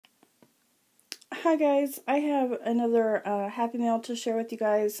Hi guys, I have another Happy Mail to share with you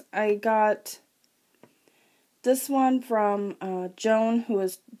guys. I got this one from Joan, who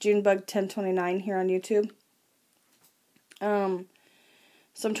is Junebug1029 here on YouTube. So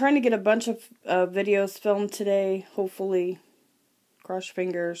I'm trying to get a bunch of videos filmed today. Hopefully, cross your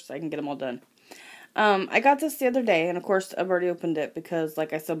fingers, I can get them all done. I got this the other day, and of course I've already opened it because,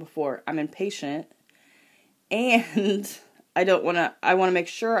 like I said before, I'm impatient. And I want to make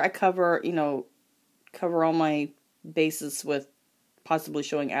sure I cover all my bases with possibly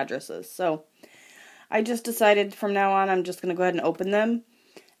showing addresses. So I just decided from now on I'm just going to go ahead and open them,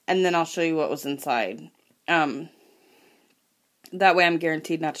 and then I'll show you what was inside. That way I'm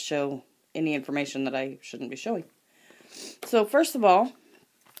guaranteed not to show any information that I shouldn't be showing. So first of all,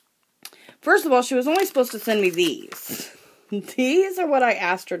 she was only supposed to send me these. These are what I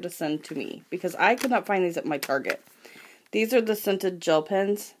asked her to send to me, because I could not find these at my Target. These are the scented gel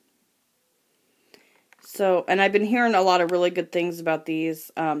pens. So, and I've been hearing a lot of really good things about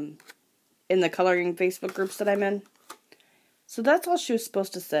these in the coloring Facebook groups that I'm in. So that's all she was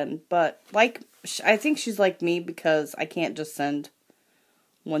supposed to send. But, I think she's like me, because I can't just send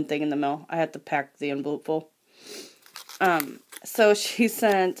one thing in the mail. I have to pack the envelope full. So she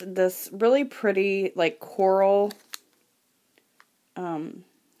sent this really pretty, coral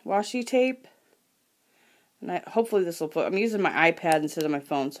washi tape. And hopefully this will put, I'm using my iPad instead of my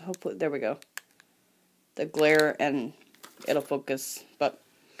phone, so hopefully, there we go. The glare, and it'll focus.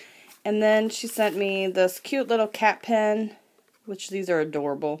 And then she sent me this cute little cat pen, which these are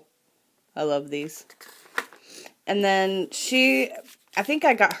adorable. I love these. And then I think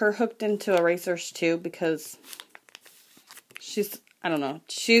I got her hooked into erasers too, because I don't know,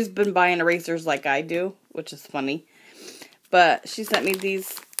 she's been buying erasers like I do, which is funny. But she sent me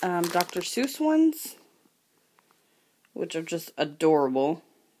these Dr. Seuss ones, which are just adorable.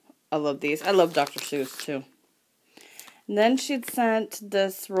 I love these. I love Dr. Seuss too. And then she'd sent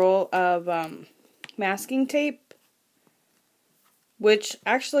this roll of masking tape, which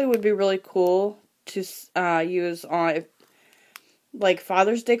actually would be really cool to use on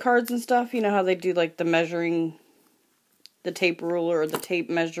Father's Day cards and stuff. You know how they do the measuring, the tape ruler or the tape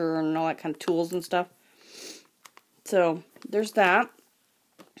measure and all that kind of tools and stuff. So there's that.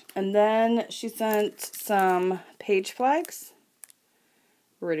 And then she sent some page flags.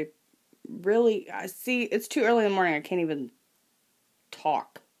 I see, it's too early in the morning. I can't even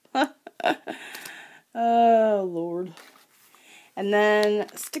talk. Oh, Lord. And then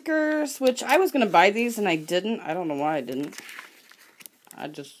stickers, which I was going to buy these and I didn't. I don't know why I didn't. I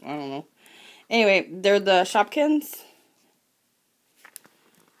don't know. Anyway, they're the Shopkins.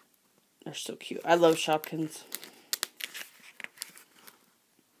 They're so cute. I love Shopkins.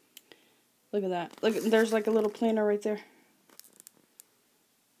 Look at that. Look, there's a little planner right there.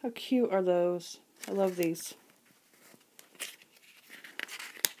 How cute are those? I love these.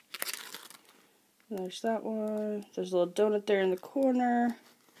 There's that one. There's a little donut there in the corner.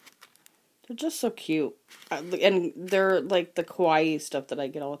 They're just so cute. And they're the kawaii stuff that I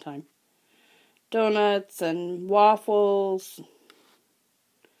get all the time. Donuts and waffles.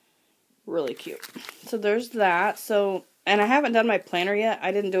 Really cute. So there's that. So, and I haven't done my planner yet.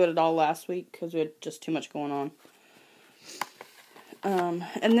 I didn't do it at all last week because we had just too much going on.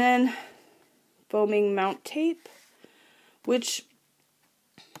 And then foaming mount tape, which,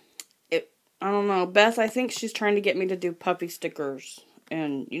 I don't know, Beth, I think she's trying to get me to do puffy stickers,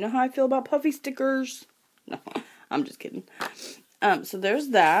 and you know how I feel about puffy stickers? No, I'm just kidding. So there's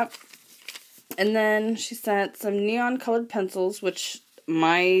that, and then she sent some neon colored pencils, which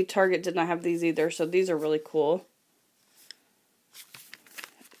my Target did not have these either, so these are really cool.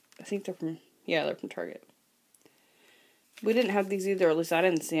 I think they're from Target. We didn't have these either, at least I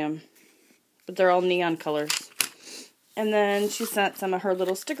didn't see them. But they're all neon colors. And then she sent some of her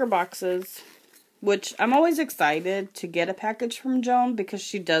little sticker boxes, which I'm always excited to get a package from Joan, because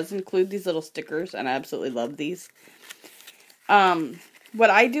she does include these little stickers, and I absolutely love these.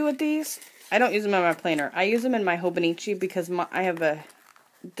 What I do with these, I don't use them in my planner. I use them in my Hobonichi, because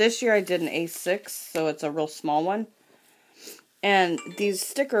this year I did an A6, so it's a real small one. And these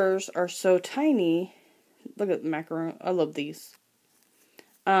stickers are so tiny. Look at the macaron. I love these.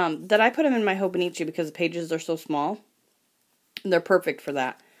 That I put them in my Hobonichi because the pages are so small. They're perfect for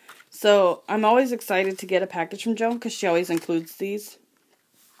that. So I'm always excited to get a package from Joan, because she always includes these.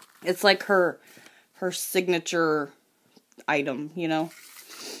 It's like her signature item, you know.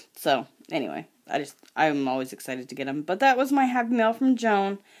 So anyway, I'm always excited to get them. But that was my Happy Mail from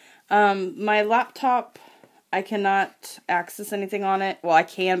Joan. My laptop, I cannot access anything on it. Well, I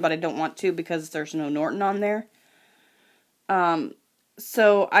can, but I don't want to because there's no Norton on there.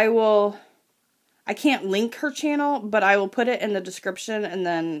 So I will I can't link her channel, but I will put it in the description, and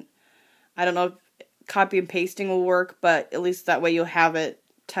then, I don't know if copy and pasting will work, but at least that way you'll have it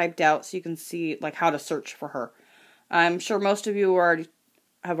typed out so you can see, like, how to search for her. I'm sure most of you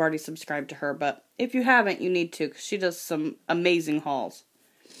have already subscribed to her, but if you haven't, you need to, because she does some amazing hauls.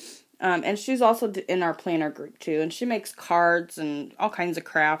 And she's also in our planner group, too, and she makes cards and all kinds of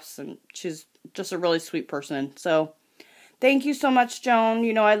crafts, and she's just a really sweet person. So, thank you so much, Joan.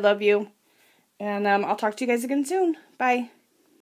 You know I love you. And I'll talk to you guys again soon. Bye.